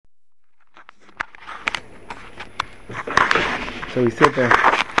So we said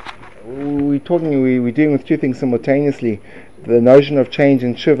that we're dealing with two things simultaneously: the notion of change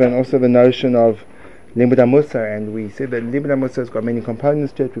in tshuva and also the notion of limud hamusar. And we said that limud hamusar has got many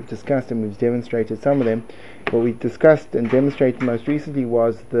components to it. We've discussed and we've demonstrated some of them. What we discussed and demonstrated most recently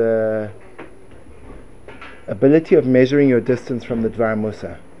was the ability of measuring your distance from the Dvar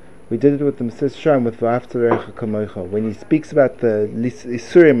Musa. We did it with the Mesilas Yesharim with V'ahavta l'recha kamocha. When he speaks about the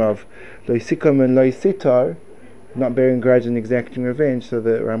isurim of lo yisikom and lo yisitar, not bearing grudge and exacting revenge, so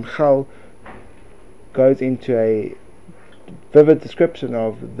the Ramchal goes into a vivid description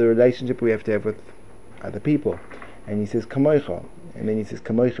of the relationship we have to have with other people. And he says kamocha, and then he says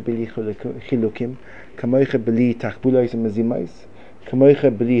kamocha b'li chilukim, kamocha b'li tachbulos and mezimos, kamocha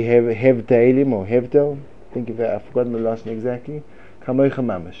b'li hevdelim or hevdel. Think of that, I've forgotten the last name exactly. Kamocha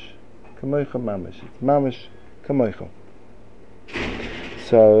mamash. Kamocha mamash. It's mamash kamocha.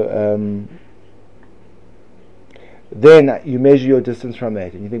 So then you measure your distance from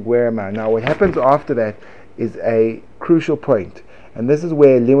that and you think, where am I? Now what happens after that is a crucial point. And this is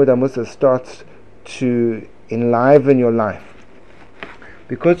where Limud HaMussar starts to enliven your life.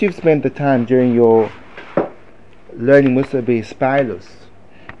 Because you've spent the time during your learning Mussar B'Hispilus,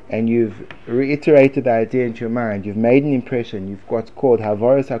 and you've reiterated the idea into your mind, you've made an impression, you've what's called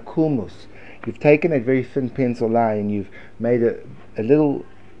Havaras HaKulmus, you've taken that very thin pencil line and you've made a little,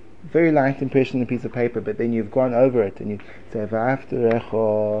 very light impression on a piece of paper, but then you've gone over it and you say V'ahavta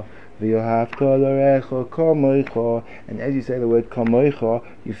l'recha v'yohavta l'recha kamocha, and as you say the word kamocha,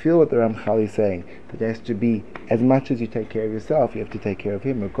 you feel what the Ramchal is saying, that it has to be, as much as you take care of yourself, you have to take care of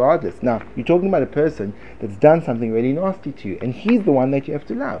him regardless. Now, you're talking about a person that's done something really nasty to you, and he's the one that you have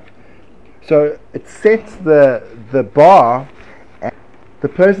to love. So it sets the bar at the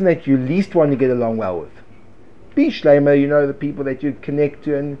person that you least want to get along well with. Be shleima, the people that you connect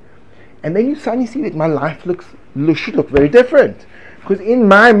to, and then you suddenly see that my life should look very different. Because in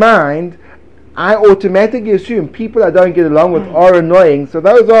my mind, I automatically assume people I don't get along with are annoying. So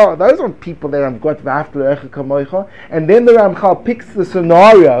those aren't people that I've got v'ahavta l'recha kamocha. And then the Ramchal picks the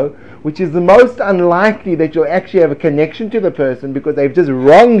scenario which is the most unlikely that you'll actually have a connection to the person because they've just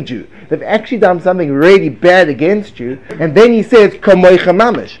wronged you. They've actually done something really bad against you. And then he says kamocha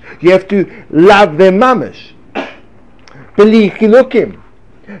mamash. You have to love them mamash. B'li chilukim,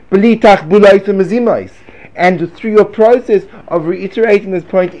 b'li tachbulos u'mezimos. And through your process of reiterating this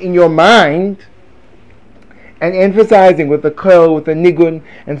point in your mind and emphasizing with the koil, with the nigun,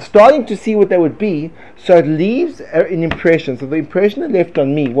 and starting to see what that would be, so it leaves an impression. So the impression it left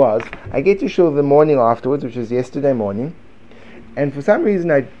on me was, I get to shul the morning afterwards, which was yesterday morning, and for some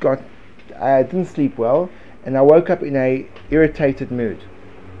reason I didn't sleep well, and I woke up in a irritated mood.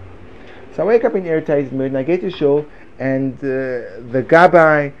 So I wake up in an irritated mood, and I get to shul, and the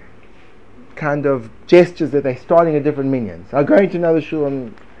gabbai kind of gestures that they're starting a different minyan. So I go into another shul,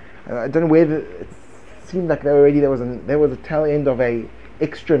 and I don't know whether it seemed like there was a tail end of a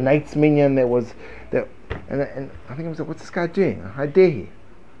extra night's minyan. And I think I was like, what's this guy doing? How dare he?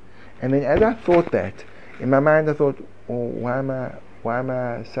 And then as I thought that, in my mind I thought, why am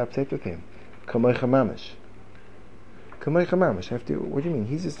I so upset with him? Kamocha mamash. Kamocha mamash. What do you mean?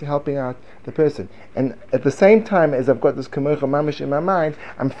 He's just helping out the person. And at the same time as I've got this kamocha mamash in my mind,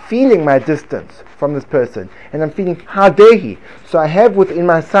 I'm feeling my distance from this person. And I'm feeling, how dare he? So I have within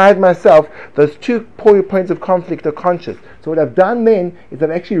myself, those two points of conflict are conscious. So what I've done then is I've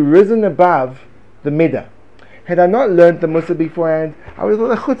actually risen above the midah. Had I not learned the Mussar beforehand, I would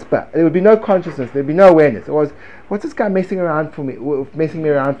have thought a chutzpah. There would be no consciousness, there would be no awareness. It was, what's this guy messing me around for?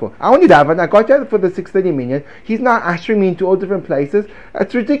 I want to daven, I got you for the 6:30 minyan. He's now ushering me into all different places.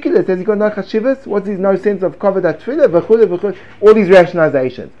 It's ridiculous. Has he got no chashivas? What's his no sense of kavod tefillah, v'chule, all these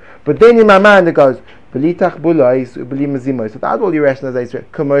rationalizations. But then in my mind it goes, b'li tachbulos u'b'li mezimos, without all your rationalizations,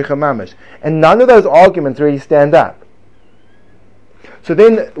 kamocha mamash. And none of those arguments really stand up. So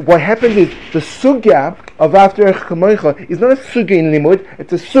then what happens is the sugya of V'ahavta l'recha kamocha is not a sugya in limud,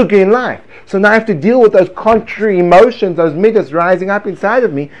 it's a sugya in life. So now I have to deal with those contrary emotions, those midas rising up inside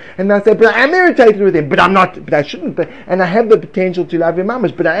of me, and I say, but I am irritated with him, but I'm not, but I shouldn't, and I have the potential to love him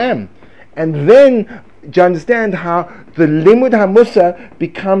mamash, but I am. And then do you understand how the limud hamussar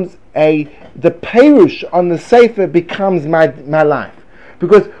becomes the perush on the sefer becomes my life?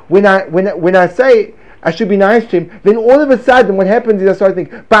 Because when I say I should be nice to him, then all of a sudden what happens is I start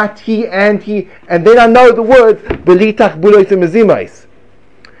thinking, but he, and then I know the words, b'li tachbulos u'mezimos.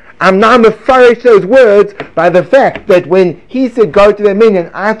 I'm now mefarish those words by the fact that when he said go to the minyan,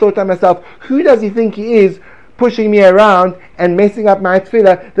 I thought to myself, who does he think he is pushing me around and messing up my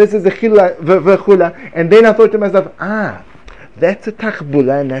tefillah? This is a chila v'chula. And then I thought to myself, That's a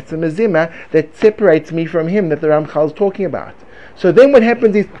tachbula and that's a mezima that separates me from him that the Ramchal is talking about. So then what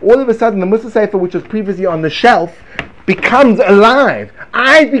happens is, all of a sudden the Mussar Sefer, which was previously on the shelf, becomes alive.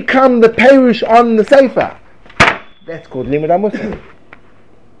 I become the Perush on the Sefer. That's called Limud HaMussar.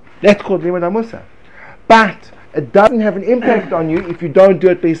 That's called Limud HaMussar. But it doesn't have an impact on you if you don't do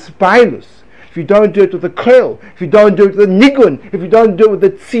it by spilus, if you don't do it with a koil, if you don't do it with a nigun, if you don't do it with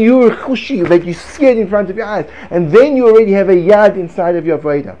the tziyur chushi, that you see it in front of your eyes, and then you already have a yad inside of your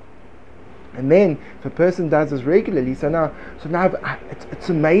avodah. And then, if a person does this regularly, so now it's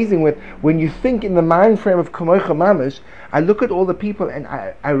amazing when you think in the mind frame of Kamocha Mamish. I look at all the people and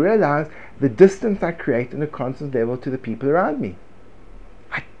I realize the distance I create in a constant level to the people around me.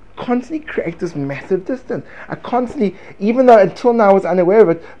 I constantly create this massive distance. I constantly, even though until now I was unaware of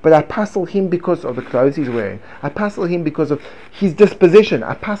it, but I puzzle him because of the clothes he's wearing. I puzzle him because of his disposition.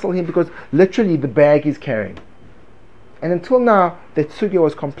 I puzzle him because literally the bag he's carrying. And until now, that sugya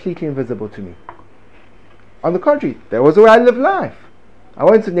was completely invisible to me. On the contrary, that was the way I live life. I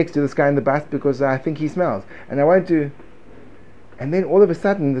won't sit next to this guy in the bus because I think he smells. And I won't do... And then all of a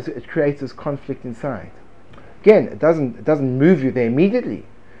sudden, it creates this conflict inside. Again, it doesn't move you there immediately,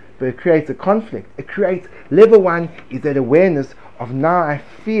 but it creates a conflict. It creates... Level one is that awareness of now I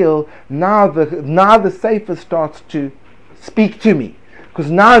feel, now the Sefer starts to speak to me. Because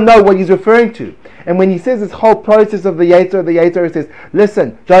now I know what he's referring to. And when he says this whole process of the Yetzer says,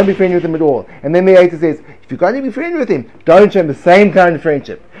 listen, don't be friendly with him at all. And then the Yetzer says, if you're going to be friendly with him, don't show him the same kind of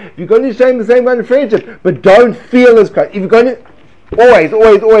friendship. If you're going to show him the same kind of friendship, but don't feel as close. If you're going to...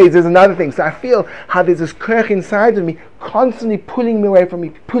 Always, there's another thing. So I feel how there's this kirch inside of me constantly pulling me away from me,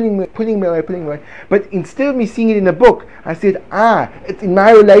 pulling me away. But instead of me seeing it in a book, I said, it's in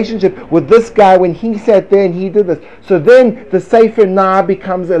my relationship with this guy when he sat there and he did this. So then the Sefer now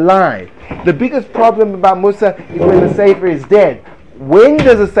becomes alive. The biggest problem about Mussar is when the Sefer is dead. When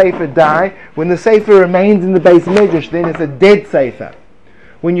does a Sefer die? When the Sefer remains in the base medrash, then it's a dead Sefer.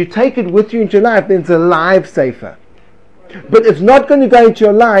 When you take it with you into your life, then it's a live Sefer. But it's not going to go into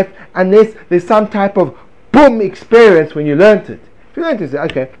your life unless there's some type of boom experience when you learnt it. If you learnt it, you say,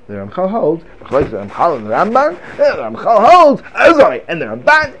 okay, the Ramchal holds, the Ramchal and the Ramban, the Ramchal holds, and the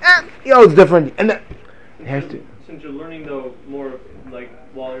Ramban, he holds differently. And then it has to. Since you're learning though more like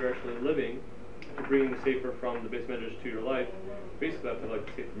while you're actually living, to bring the Sefer from the base medrash to your life, basically that's like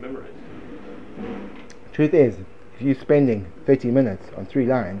the Sefer memorized. Truth is, if you're spending 30 minutes on 3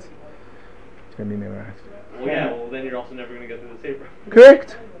 lines, it's going to be memorized. Well, then you're also never going to get through the Sefer.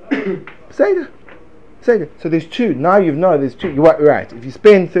 Correct. Seder. So there's 2. Now you know there's 2. You're right. If you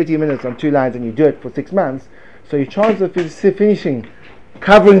spend 30 minutes on 2 lines and you do it for 6 months, so your chances of finishing,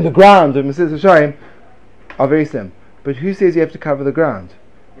 covering the ground of Mesilas Yesharim are very slim. But who says you have to cover the ground?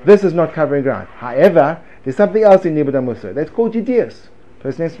 This is not covering ground. However, there's something else in Limud HaMussar. That's called Yedias.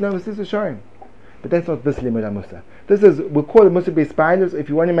 Person has to know Mesilas Yesharim. But that's not this Limud HaMussar. This is, we'll call it Mussar B'Spilus. If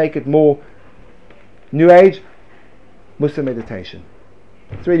you want to make it more New Age, Mussar meditation.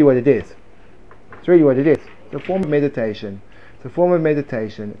 It's really what it is. It's a form of meditation.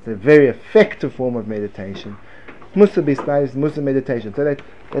 It's a very effective form of meditation. Mussar B'Spilus, Mussar meditation. So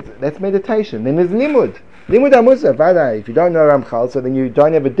that's meditation. Then there's Limud HaMussar. Vada, if you don't know Ramchal, so then you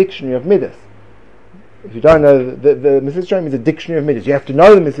don't have a dictionary of Midas. If you don't know, the Mesilas Yesharim is a dictionary of Midas. You have to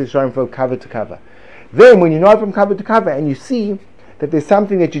know the Mesilas Yesharim from cover to cover. Then when you know it from cover to cover and you see that there's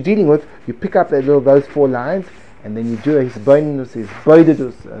something that you're dealing with, you pick up those 4 lines, and then you do his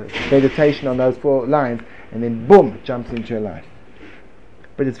meditation on those 4 lines, and then boom, it jumps into your life.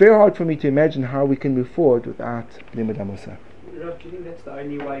 But it's very hard for me to imagine how we can move forward without Limud HaMussar. Rav, do you think that's the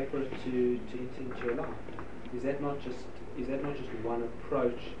only way for it to enter into your life? Is that not just one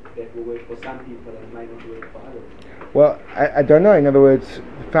approach that will work for some people and may not work for others? Well, I don't know. In other words,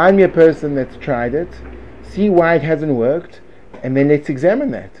 find me a person that's tried it, see why it hasn't worked, and then let's examine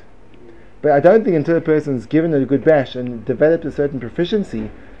that. But I don't think until a person's given it a good bash and developed a certain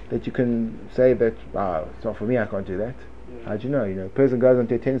proficiency that you can say that, it's not for me, I can't do that. Yeah. How do you know? A person goes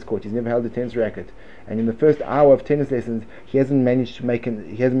onto a tennis court, he's never held a tennis racket, and in the first hour of tennis lessons, he hasn't managed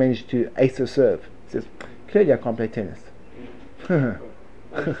to ace a serve. He says, clearly I can't play tennis.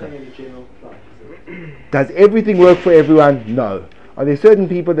 Does everything work for everyone? No. Are there certain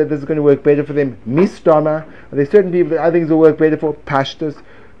people that this is going to work better for them? Mistama. Are there certain people that other things will work better for? Pashtus.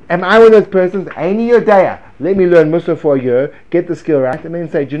 Am I one of those persons? Aini Yodaya. Let me learn Mussar for a year, get the skill right, and then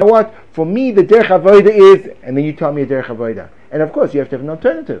say, do you know what? For me, the Derech Avoda is, and then you tell me a Derech Avoda. And of course, you have to have an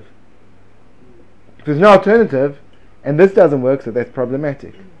alternative. If there's no alternative, and this doesn't work, so that's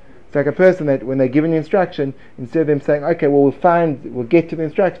problematic. It's like a person that when they're given the instruction, instead of them saying, okay, well we'll get to the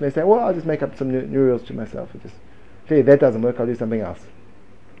instruction, they say, well, I'll just make up some new rules to myself. Clearly that doesn't work, I'll do something else.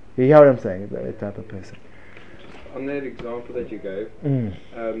 You hear what I'm saying? That type of person. On that example that you gave,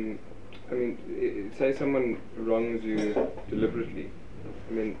 I mean, say someone wrongs you deliberately.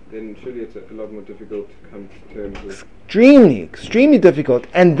 I mean, then surely it's a lot more difficult to come to terms with. Extremely difficult,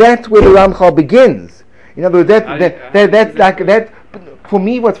 and that's where the Ramchal begins. In other words, that's like that. For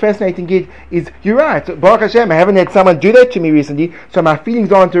me, what's fascinating is you're right. Baruch Hashem, I haven't had someone do that to me recently, so my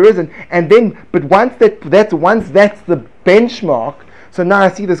feelings aren't arisen. And then, but once that's the benchmark. So now I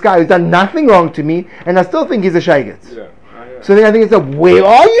see this guy who's done nothing wrong to me, and I still think he's a shayget. Yeah. So then I think it's where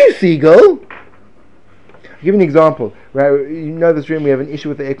are you, Siegel? I'll give you an example. Right, you know this room, we have an issue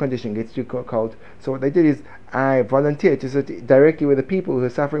with the air conditioning, it gets too cold. So what they did is, I volunteered to sit directly with the people who are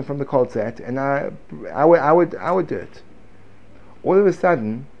suffering from the cold sat, and I would do it. All of a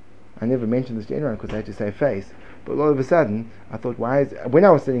sudden, I never mentioned this to anyone because I had to save face, but all of a sudden, I thought, when I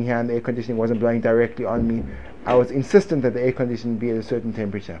was sitting here and the air conditioning wasn't blowing directly on me, I was insistent that the air conditioning be at a certain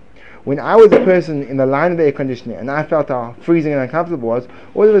temperature. When I was a person in the line of the air conditioning and I felt how freezing and uncomfortable it was,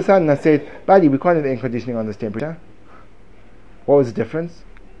 all of a sudden I said, buddy, we can't have the air conditioning on this temperature. What was the difference?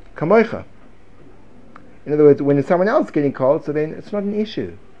 Kamoicha. In other words, when it's someone else getting cold, so then it's not an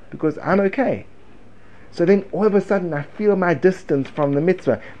issue, because I'm okay. So then all of a sudden I feel my distance from the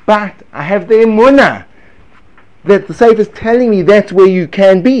mitzvah, but I have the emunah that the Sefer is telling me that's where you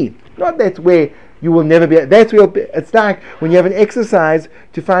can be, not that's where you will never be. That's where it's like when you have an exercise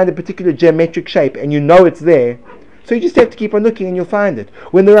to find a particular geometric shape and you know it's there, so you just have to keep on looking and you'll find it.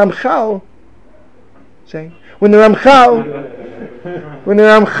 When the Ramchal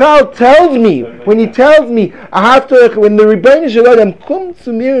tells me, when he tells me, I have to, when the Rebbeinu Shalom comes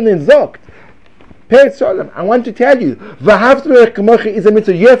to me and sagt, I want to tell you, V'ahavta is a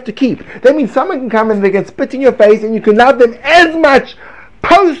mitzvah you have to keep. That means someone can come and they can spit in your face and you can love them as much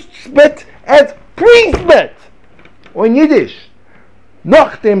post-spit as pre-spit. Or in Yiddish,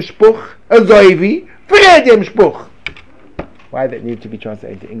 nach dem Spuch, azoivi, vor dem Spuch. Why that need to be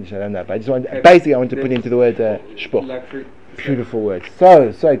translated into English, I don't know. But I want to put into the word spuch. Beautiful word.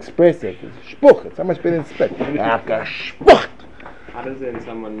 So expressive. Spuch. It's so much better than spit. Spuch. How does then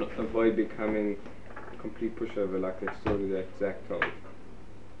someone avoid becoming a complete pushover like that story that Zach told?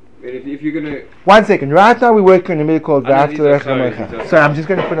 If you're going to... 1 second. Right now we're working in a middle called V'ahavta L'recha Kamocha. So I'm just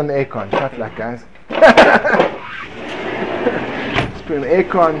going to put on the aircon. Shut like guys. Just put on the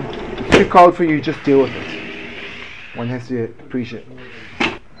aircon. It's too cold for you, just deal with it. One has to appreciate.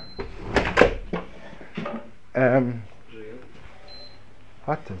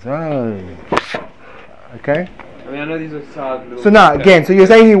 Hot zone. Okay. I mean, I know these are sad little... So now, again, so you're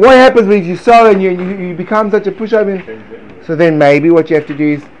saying what happens if you sow and you become such a pushover? So then maybe what you have to do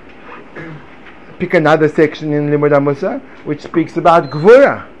is pick another section in Limud HaMussar which speaks about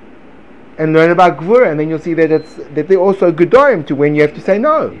Gvura and learn about Gvura, and then you'll see that they're also Gedorim to when you have to say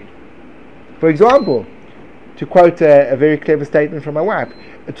no. For example, to quote a very clever statement from my wife,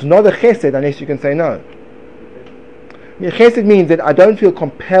 it's not a chesed unless you can say no. Chesed means that I don't feel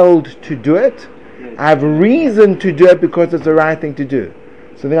compelled to do it. I have reason to do it because it's the right thing to do.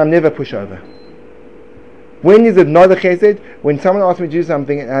 So then I'm never pushover. When is it not a chesed? When someone asks me to do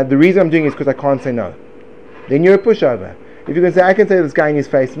something and the reason I'm doing it is because I can't say no. Then you're a pushover. If you can say, I can say to this guy in his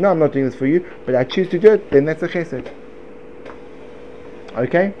face, no, I'm not doing this for you, but I choose to do it, then that's a chesed.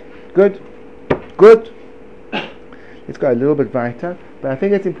 Okay? Good. Let's go a little bit weiter, but I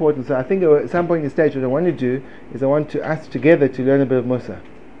think it's important. So I think at some point in the stage what I want to do is I want us together to learn a bit of Mussar.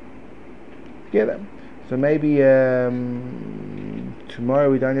 Together. So maybe tomorrow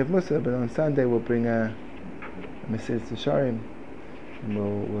we don't have Mussar, but on Sunday we'll bring a Mesilas Yesharim and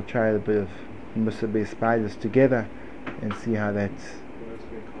we'll try a bit of Mussar based spiders together and see how that's...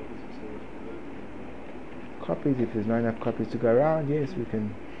 Copies, if there's not enough copies to go around, yes, we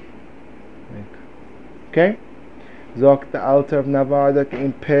can make. Okay? Sagt der Alter of Navadak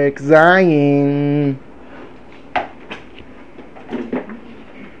in Perek Zayin.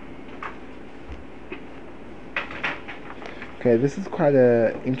 Okay, this is quite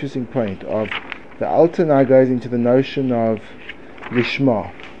an interesting point. Of the Alter now goes into the notion of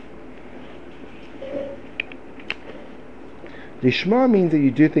Lishma. Lishma means that you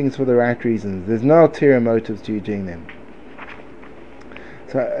do things for the right reasons. There's no ulterior motives to you doing them.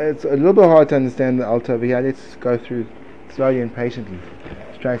 So it's a little bit hard to understand the Alter over here. Let's go through slowly and patiently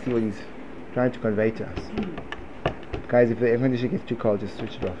to try and see what he's trying to convey to us. Guys, if the air conditioner gets too cold, just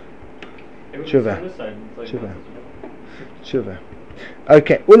switch it off. Tshuva.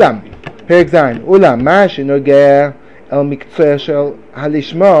 Okay, Ulam. Perek Zayin. Ulam. Ma shenogeh el miktzeh shel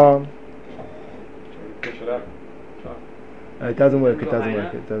halishma. It doesn't work. I was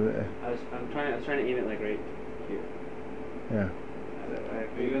trying to aim it like right here. Yeah.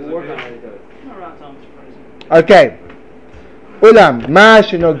 Work on it. Around time is crazy. Okay. Ulam, ma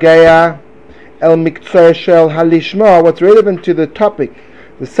shenogea el miktsor shel halishma. What's relevant to the topic,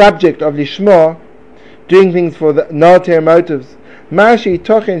 the subject of lishma, doing things for the non-ter motives. Ma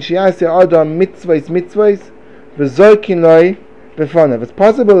sheitochen shiase adam mitzvahs v'zokin loy befonav. It's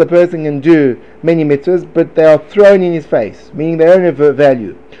possible a person can do many mitzvahs, but they are thrown in his face, meaning they don't have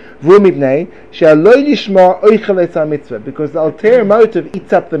value. V'umibnei she'aloi lishma oichel es mitzvah, because the ulterior motive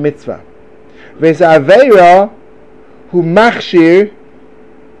eats up the mitzvah. V'es aveira hu machshir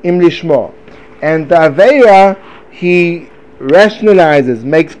im lishma, and the aveira he rationalizes,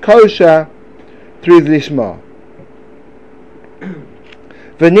 makes kosher through his lishma.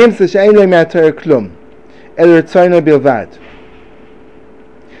 V'nimsa she'ein lo me'ator klum el retzono bilvad,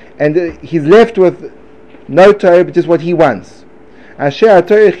 and he's left with no Torah but just what he wants. Until the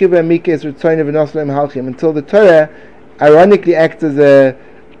Torah ironically acts as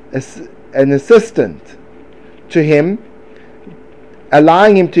an assistant to him,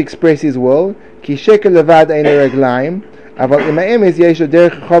 allowing him to express his will. Because if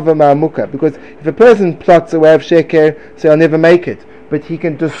a person plots a way of sheker, so he'll never make it. But he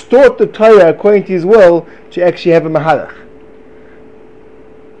can distort the Torah according to his will to actually have a mahalach.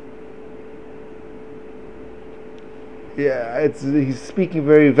 Yeah, he's speaking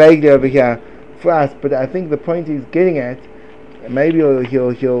very vaguely over here for us, but I think the point he's getting at, maybe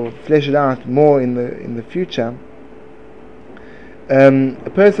he'll flesh it out more in the future. A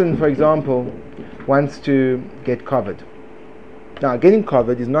person, for example, wants to get covered. Now, getting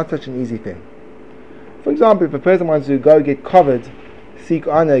covered is not such an easy thing. For example, if a person wants to go get covered, seek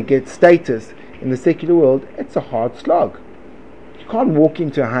honor, get status in the secular world, it's a hard slog. You can't walk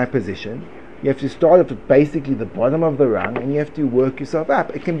into a high position. You have to start off at basically the bottom of the rung, and you have to work yourself up.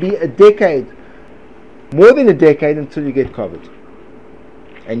 It can be a decade, more than a decade, until you get covered.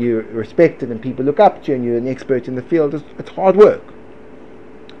 And you're respected, and people look up to you, and you're an expert in the field. It's hard work.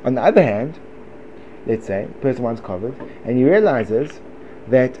 On the other hand, let's say a person wants covered, and he realizes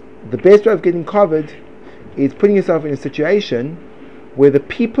that the best way of getting covered is putting yourself in a situation where the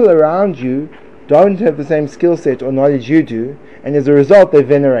people around you don't have the same skill set or knowledge you do, and as a result they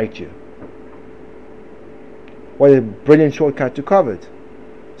venerate you. What a brilliant shortcut to covered.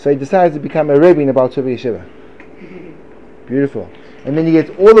 So he decides to become a Rebbe in a Baal Tshuva Yeshiva. Beautiful. And then he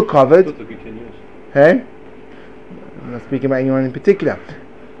gets all the covered. Hey? I'm not speaking about anyone in particular.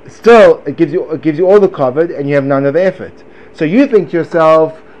 Still, it gives you all the covered, and you have none of the effort. So you think to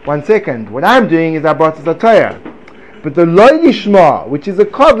yourself, 1 second, what I'm doing is Abratas Atayah. But the Lo Lishma, which is a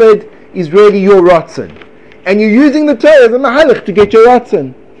covered, is really your Ratzon. And you're using the Torah as a Mahalach to get your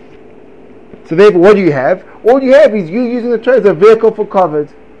Ratzon. So therefore, what do you have? All you have is you using the Torah as a vehicle for covered.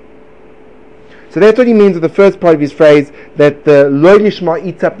 So that's what he means with the first part of his phrase, that the Lo Lishma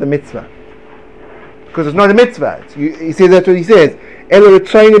eats up the mitzvah. Because it's not a mitzvah. He says that's what he says. You're not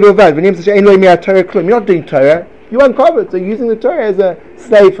doing Torah, you're uncovered. So you're using the Torah as a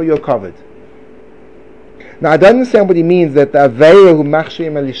slave for your covered. Now I don't understand what he means that the Aveira hu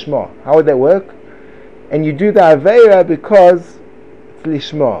machshim lishma. How would that work? And you do the Aveira because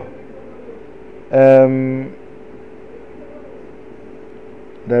it's lishma.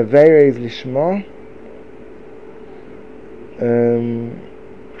 The Aveira is lishma.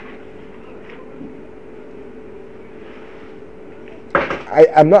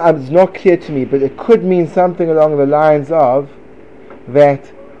 It's not clear to me, but it could mean something along the lines of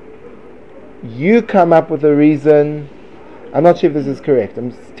that you come up with a reason. I'm not sure if this is correct.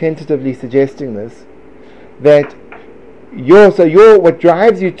 I'm tentatively suggesting this, that what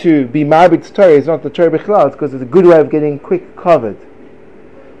drives you to be Marbit's Torah is not the Torah Bichlal, it's because it's a good way of getting quick covered.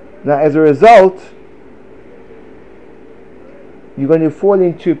 Now, as a result, you're going to fall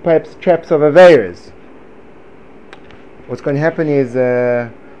into perhaps traps of Aveiras. What's going to happen is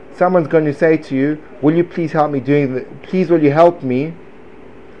someone's going to say to you, will you please help me will you help me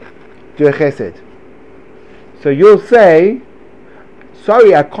do a chesed? So you'll say,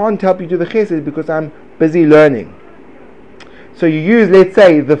 sorry, I can't help you do the chesed because I'm busy learning. So you use, let's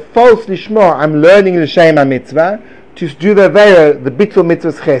say, the false lishma, I'm learning l'shem mitzvah, to do the aveira, the bittul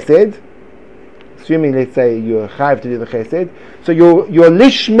mitzvah's chesed, assuming, let's say, you're chayav to do the chesed. So your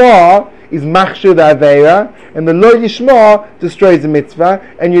lishma is machshir the aveira, and the lo lishma destroys the mitzvah,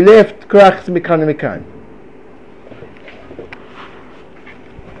 and you left korach mikan and mikan.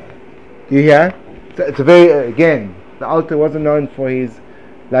 Do you hear? It's a very, again, the Alter wasn't known for his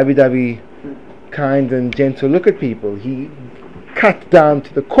lovey-dovey, kind and gentle look at people. He cut down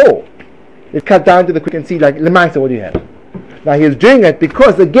to the core. It's cut down to the quick and see, like, Lemaisa, what do you have? Now he was doing it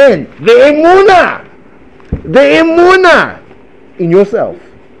because, again, the emunah, in yourself.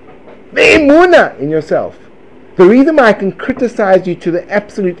 The emunah in yourself. The reason why I can criticize you to the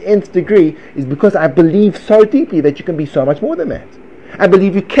absolute nth degree is because I believe so deeply that you can be so much more than that. I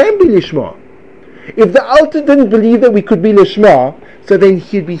believe you can be lishma. If the Alter didn't believe that we could be lishma, so then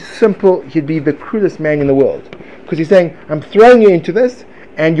he'd be simple, he'd be the cruelest man in the world. Because he's saying, I'm throwing you into this,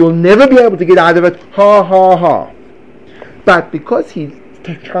 and you'll never be able to get out of it, ha ha ha. But because he's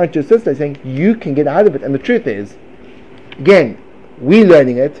trying to assist us, saying, you can get out of it. And the truth is, again, we're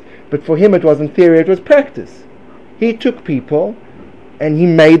learning it, but for him it wasn't theory, it was practice. He took people, and he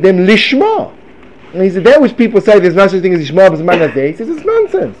made them lishma. And he said, that which people say there's no such thing as lishma b'zman hazeh, he says, it's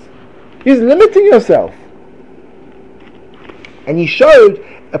nonsense. He's limiting yourself. And he showed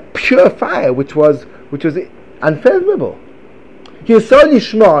a pure fire which was unfathomable. He was so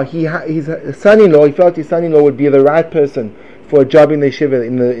lishma, his son-in-law, he felt his son-in-law would be the right person for a job in the yeshiva,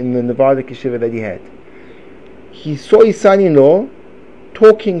 in the Nevada yeshiva that he had. He saw his son-in-law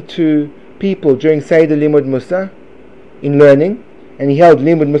talking to people during Seder Limud Musa, in learning, and he held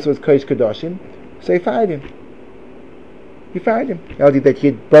Limud Musa was Kodesh Kodashim, so he fired him. He held that he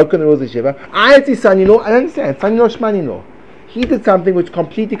had broken the rules of yeshiva. I, as his son-in-law, I understand, son-in-law, shman-in-law. He did something which is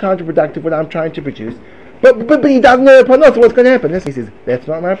completely counterproductive to what I'm trying to produce. But he doesn't know upon us what's going to happen. He says, that's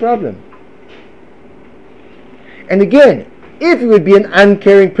not my problem. And again, if he would be an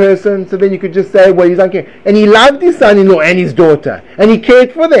uncaring person, so then you could just say, well, he's uncaring. And he loved his son-in-law and his daughter, and he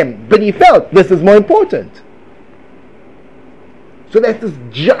cared for them, but he felt this is more important. So that's this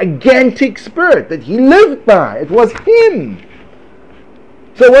gigantic spirit that he lived by. It was him.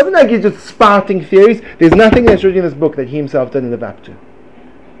 So it wasn't like he's just spouting theories. There's nothing that's written in this book that he himself didn't live up to.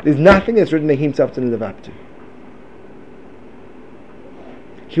 There's nothing that's written that he himself didn't live up to.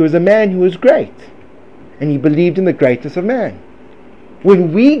 He was a man who was great, and he believed in the greatness of man.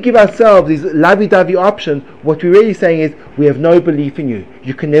 When we give ourselves these lovey-dovey options, what we're really saying is, we have no belief in you.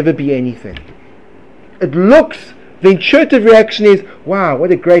 You can never be anything. It looks, the intuitive reaction is, wow,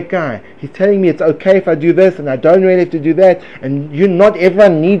 what a great guy. He's telling me it's okay if I do this, and I don't really have to do that, and not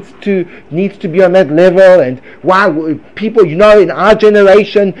everyone needs to be on that level, and wow, people, in our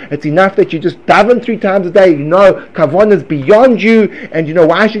generation, it's enough that you just daven 3 times a day, kavanah is beyond you, and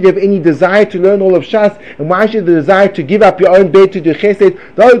why should you have any desire to learn all of Shas, and why should you have the desire to give up your own bed to do chesed?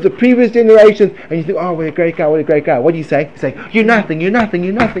 Those are previous generations, and you think, oh, what a great guy. What do you say? You say, you're nothing.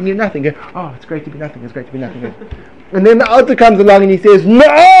 Oh, it's great to be nothing. And then the Alter comes along and he says,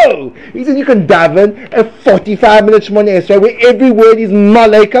 no! He says you can daven a 45-minute Shmoneh Esrei where every word is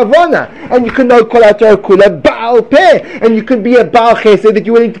malei kavana. And you can know Kol HaTorah Kula Baal Peh. And you can be a Baal Chesed that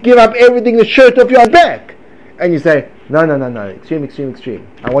you're willing to give up everything, the shirt off your back. And you say, no. Extreme.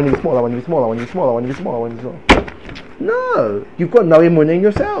 I want to be small. No. You've got no emunah in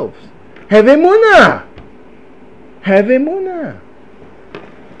yourselves. Have emunah.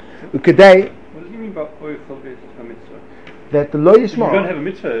 Ukadei. What does he mean by oichel is a mitzvah? That the lo yishma. You don't have a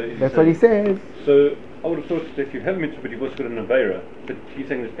mitzvah. That's what he says. So I would have thought that you have a mitzvah, but you've also got an aveira. But he's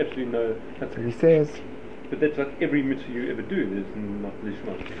saying there's absolutely no. That's what he says. But that's like every mitzvah you ever do. There's not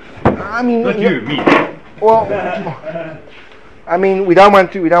lishma. I mean, not you, me. Well, I mean, we don't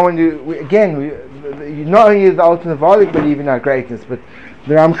want to. Not only is the ultimate Valik believe in our greatness, but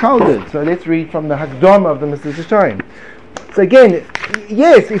the Ramchal did. So let's read from the Hakdama of the Mr. Shashayim. So again,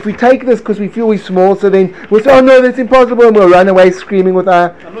 yes, if we take this because we feel we're small, so then we'll say, oh no, that's impossible, and we'll run away screaming with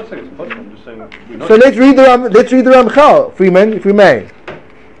our... I'm not saying it's impossible, I'm just saying we're not... So let's read the Ramchal, Freeman, if we may.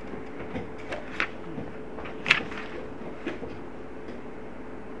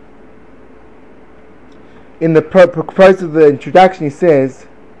 In the process of the introduction, he says,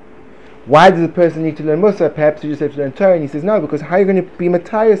 why does a person need to learn Musa? Perhaps you just have to learn Torah. And he says, no, because how are you going to be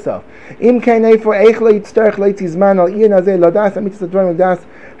matar yourself? If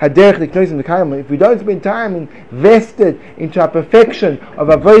we don't spend time invested into our perfection of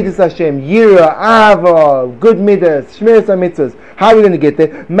Avodas Hashem, Yira, Ava, good midas, Shmiras HaMitzvahs, how are we going to get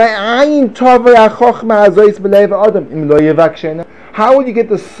there? How will you get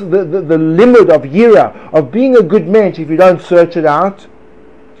the limit of Yira, of being a good mensch, if you don't search it out?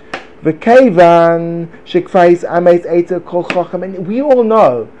 And we all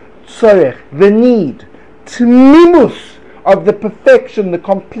know the need, tmimus, of the perfection, the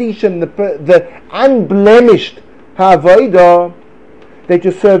completion, the unblemished havodah, that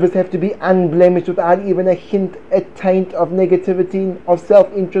your service have to be unblemished without even a hint, a taint of negativity, of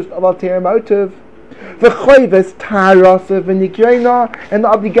self-interest, of ulterior motive. And the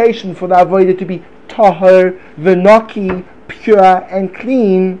obligation for the avodah to be tahor, v'naki, pure and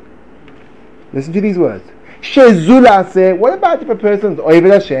clean. Listen to these words. What about if a person's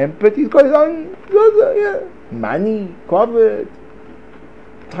Oived Hashem, but he's got his own money, covered,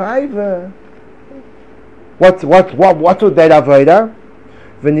 Taiva. What was that avodah?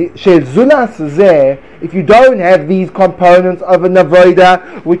 If you don't have these components of an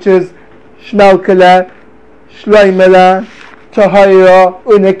avodah, which is shmelkala, shloimela, tahira,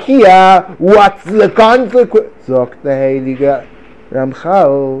 unakia, what's the consequence? Sagt der Heilige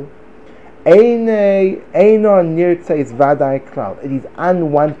Ramchal. It is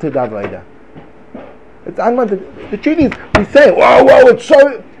unwanted avodah. It's unwanted. The truth is, we say, whoa, it's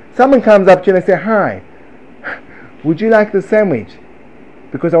so. Someone comes up to you and they say, hi, would you like the sandwich?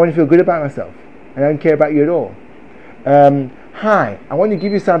 Because I want to feel good about myself. I don't care about you at all. Hi, I want to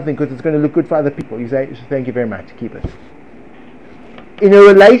give you something because it's going to look good for other people. You say, thank you very much, keep it. In a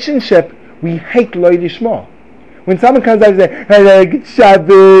relationship, we hate lo lishma. When someone comes up and says, hello, good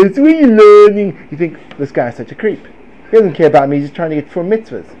Shabbos, what are you learning? You think, this guy is such a creep. He doesn't care about me, he's just trying to get full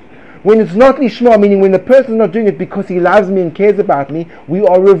mitzvahs. When it's not lishma, meaning when the person is not doing it because he loves me and cares about me, we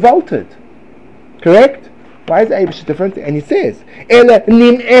are revolted. Correct? Why is Eibush different? And he says,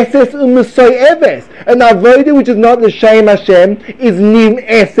 nim eses eves. An avodah which is not the Shem Hashem is nim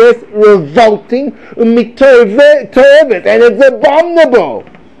eses, revolting, umitovet, and it's abominable.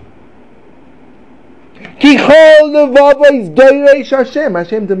 Ki chol levava is doireish Hashem.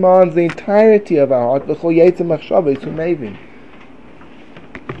 Hashem demands the entirety of our heart. L'chol yetzem machshava is umevin.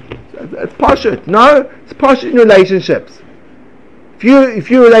 It's poshut. No, it's poshut in relationships.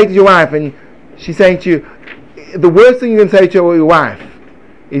 If you relate to your wife and she's saying to you, the worst thing you can say to your wife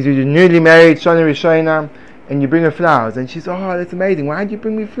is you're newly married, Shana Rishona, and you bring her flowers, and she says, oh, that's amazing, why do you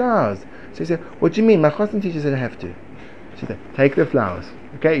bring me flowers? So you say, what do you mean? My chassan teacher said I have to. She said, take the flowers.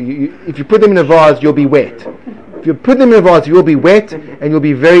 Okay, if you put them in a vase, you'll be wet. If you put them in a vase, you'll be wet, and you'll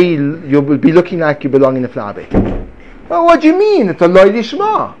be looking like you belong in a flower bed. Well, what do you mean? It's a loy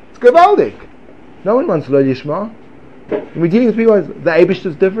lishma. It's gewaldig. No one wants loy lishma. When we're dealing with people, the Eibush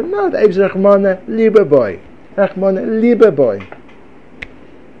is different. No, the Eibush is Rachmana, lieber boy. Rachmana, lieber boy.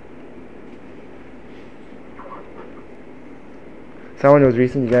 Someone was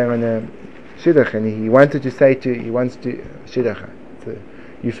recently going on a shidduch, and he wants to shidduch. It's a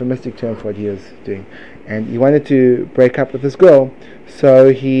euphemistic term for what he was doing, and he wanted to break up with this girl.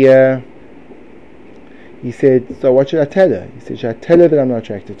 So he said, so what should I tell her? He said, should I tell her that I'm not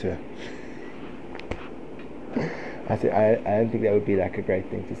attracted to her? I said, I don't think that would be like a great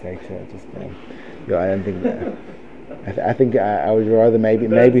thing to say to her. Just, I don't think that. I think I would rather maybe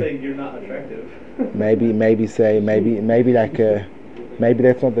you're not attractive. maybe like maybe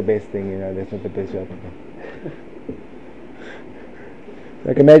that's not the best thing. That's not the best way.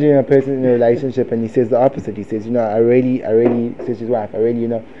 Like imagine a person in a relationship and he says the opposite. He says, I really says to his wife,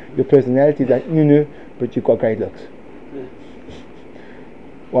 your personality is like but you've got great looks.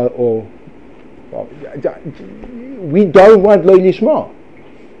 Well, we don't want lo lishma.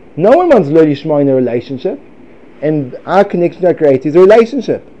 No one wants lo lishma in a relationship, and our connection that creates is a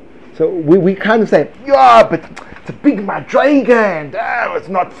relationship. So we kind of say, yeah, but it's a big madrega, and it's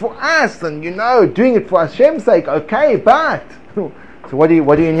not for us, and doing it for Hashem's sake, okay, but so what do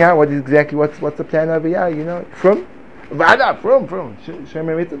you in here? What's the plan over here? From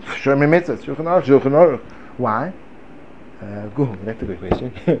Shomer Mitzvahs, Shulchan Aruch. Why? Good. That's a good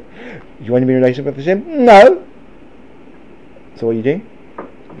question. You want to be in a relationship with Hashem? No. So what are you doing?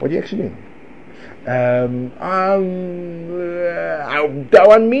 What are you actually doing? I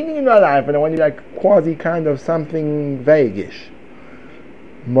want meaning in my life, and I want to be like quasi kind of something vague-ish.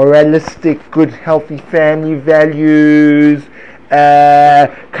 Moralistic, good, healthy family values,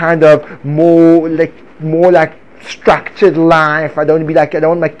 kind of more like structured life. I don't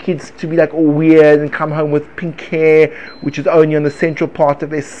want my kids to be like all weird and come home with pink hair, which is only on the central part of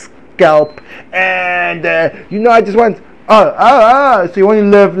their scalp. And I just want. So you want to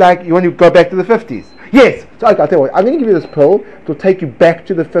live like you want to go back to the 50s? Yes. So I'll tell you what. I'm going to give you this pill. It'll take you back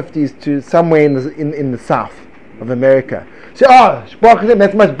to the 50s to somewhere in the south of America. So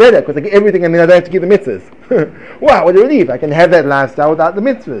that's much better because I get everything and then I don't have to give the mitzvahs. Wow, what a relief! I can have that lifestyle without the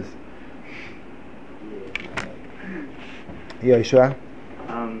mitzvahs. Yoshua?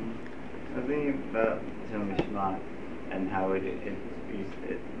 I was thinking about Shem Mishma and how it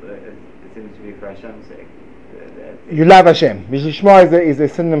seems to be for Hashem's sake. You love Hashem. Mishma is a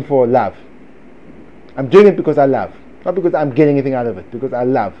synonym for love. I'm doing it because I love. Not because I'm getting anything out of it. Because I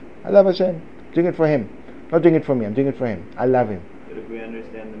love. I love Hashem. I'm doing it for Him. Not doing it for me. I'm doing it for Him. I love Him. But if we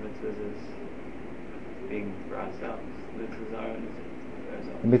understand the mitzvahs as being for ourselves, mitzvahs are for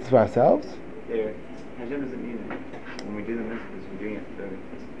ourselves. The mitzvahs for ourselves? Hashem doesn't mean it. When we do the mitzvahs, we're doing it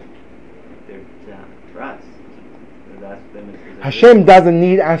for us. So that's the mitzvahs. Hashem doesn't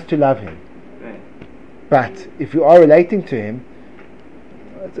need us to love Him. Right. But if you are relating to Him,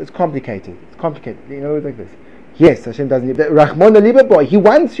 It's complicated. It's complicated. You know, it's like this. Yes, Hashem doesn't. Rahman al He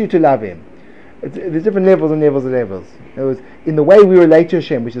wants you to love Him. There's different levels and levels and levels. In other words, in the way we relate to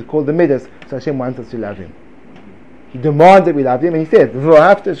Hashem, which is called the midas, so Hashem wants us to love Him. He demands that we love Him, and He says, He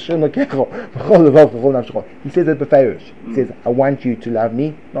says it beferish. He says, I want you to love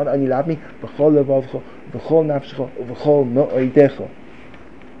me, not only love me,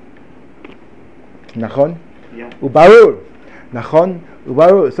 Nachon? Yeah. Ubarur. Nachon?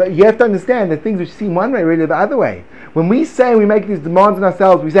 Ubarur. So you have to understand that things which seem one way really the other way. When we say we make these demands on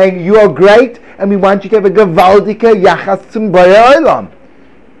ourselves, we're saying you are great and we want you to have a gewaldige yachas zum Borei Olam.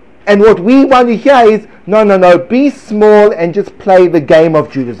 And what we want to hear is, no, be small and just play the game of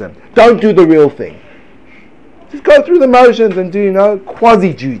Judaism. Don't do the real thing. Just go through the motions and do,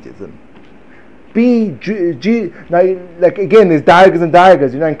 quasi-Judaism. Be now, like again, there's daigas and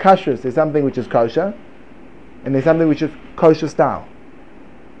daigas. In kashrus, there's something which is kosher, and there's something which is kosher style,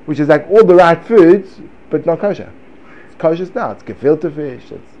 which is like all the right foods, but not kosher. It's kosher style. It's gefilte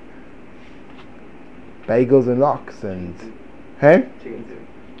fish. It's bagels and lox and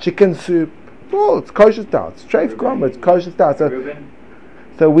chicken soup. Oh, it's kosher style. It's treif koma. It's kosher style.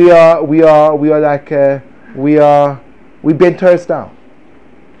 So we Ben Torah style.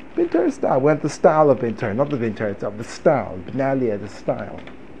 Ben Torah style. We want the style of Ben Torah, not the Ben Torah itself. The style, B'nalia, the style.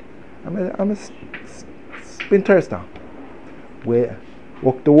 I'm a Ben Torah style. Where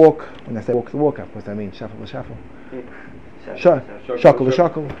walk the walk. When I say walk the walk, of course I mean shuffle the shuffle. Shuckle the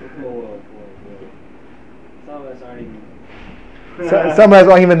shuckle. Some of us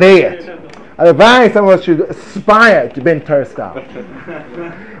aren't even there yet. Otherwise, some of us should aspire to Ben Torah style.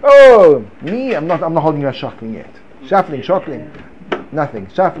 Oh, me, I'm not holding your shuckling yet. Shuffling. Nothing.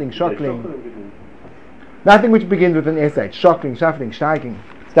 Shuffling. Nothing which begins with an SH. Shuffling, steiging.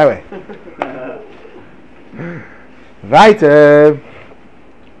 Stay away. Weiter.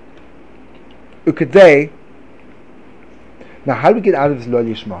 Ukadei. Now, how do we get out of this lo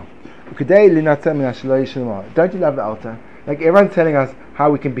lishma? Ukadei linatzah min lo lishma. Don't you love the altar? Like everyone's telling us how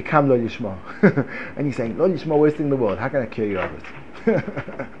we can become lo lishma, and you're saying lo lishma, worst thing in the world. How can I cure you of it?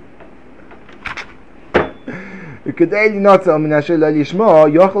 וכדי לנוצר מן אשר לא לשמוע,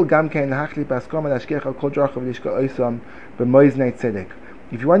 יוכל גם כן להחליט בהסכמה להשגיח על כל דרכיו ולשקול עושם במאזני צדק.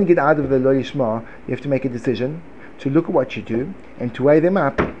 If you want to get out of the lo lishma, you have to make a decision to look at what you do and to weigh them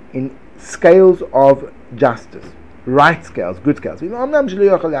up in scales of justice, right scales, good scales. It's not going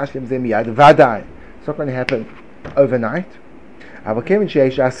to happen overnight. But if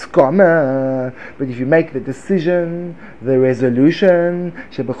you make the decision, the resolution,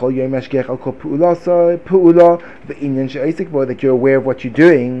 that you're aware of what you're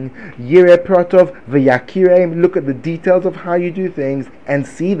doing, look at the details of how you do things and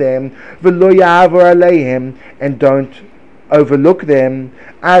see them, and don't overlook them,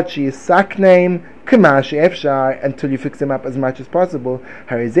 until you fix them up as much as possible.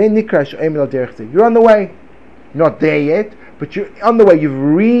 You're on the way. Not there yet, but you're on the way. You've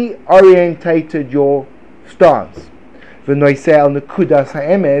reorientated your stance. And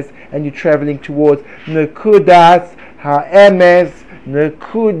you're traveling towards Nekudas Ha'emes. That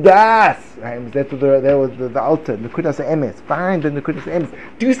was the altar. Nekudas Ha'emes. Find the Nekudas Ha'emes.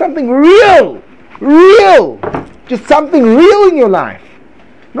 Do something real. Just something real in your life.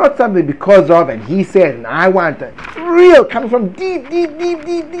 Not something because of, and he said, and I want it. Real, coming from deep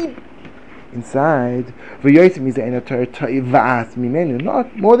inside. Not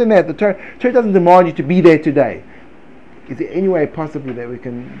more than that. The Torah doesn't demand you to be there today. Is there any way possibly that we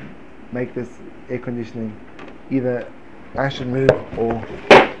can make this air conditioning either I should move or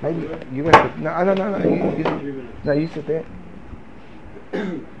maybe you went to, no, you sit there.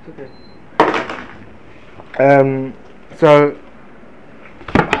 It's okay. So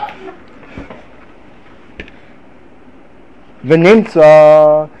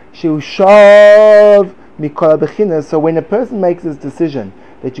V'nimtza she'ushav mikol ha'bechinas. So when a person makes this decision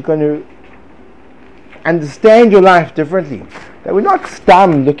that you're going to understand your life differently, that we're not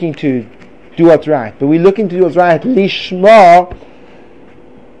stam looking to do what's right, but we're looking to do what's right, lishma,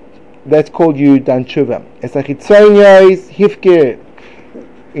 that's called you dan tshuva. Esachitzonios hifkir.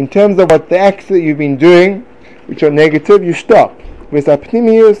 In terms of what the acts that you've been doing, which are negative, you stop.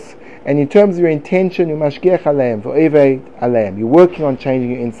 V'sapnimius. And in terms of your intention, you mashgiach aleim, v'oived aleim. You're working on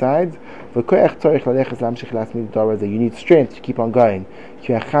changing your insides. You need strength to keep on going.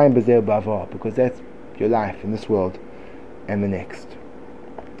 Because that's your life in this world and the next.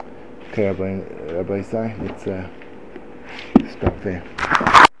 Okay, Rabbi Isai, let's stop there.